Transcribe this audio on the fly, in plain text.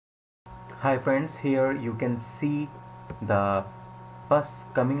Hi friends, here you can see the pus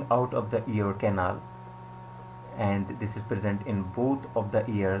coming out of the ear canal, and this is present in both of the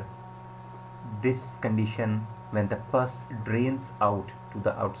ear. This condition, when the pus drains out to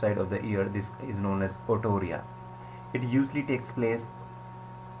the outside of the ear, this is known as otorrhea. It usually takes place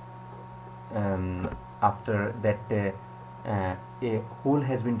after that a hole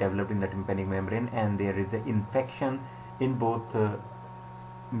has been developed in the tympanic membrane and there is an infection in both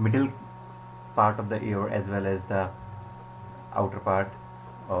middle part of the ear as well as the outer part,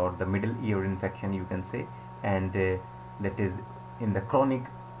 or the middle ear infection you can say, and that is in the chronic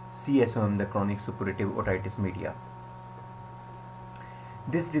CSOM, the chronic suppurative otitis media.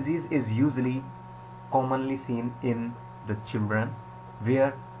 This disease is usually commonly seen in the children,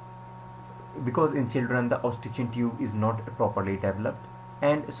 where because in children the ostichine tube is not properly developed,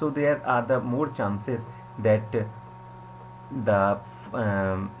 and so there are the more chances that the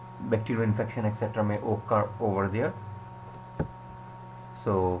bacterial infection etc. may occur over there.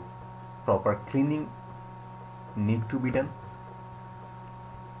 So proper cleaning need to be done.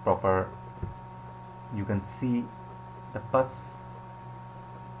 You can see the pus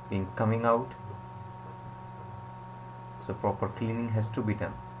being coming out, so proper cleaning has to be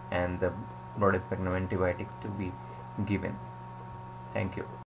done and the broad spectrum antibiotics to be given. Thank you.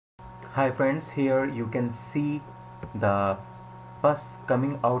 Hi friends, here you can see the pus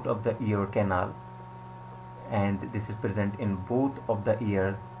coming out of the ear canal, and this is present in both of the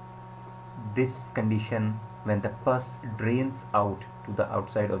ear. This condition, when the pus drains out to the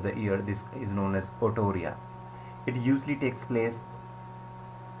outside of the ear, this is known as otorrhea. It usually takes place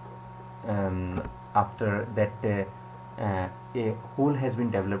after that a hole has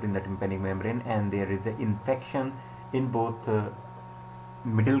been developed in the tympanic membrane and there is an infection in both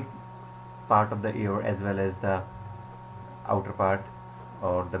middle part of the ear as well as the outer part,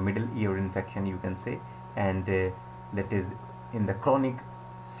 or the middle ear infection you can say, and that is in the chronic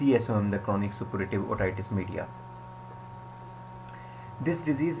CSOM, the chronic suppurative otitis media. This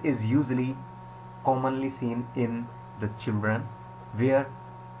disease is usually commonly seen in the children, where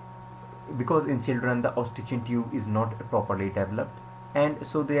because in children the ostichine tube is not properly developed, and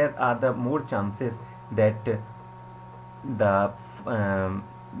so there are the more chances that the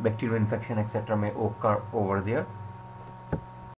bacterial infection etc. may occur over there.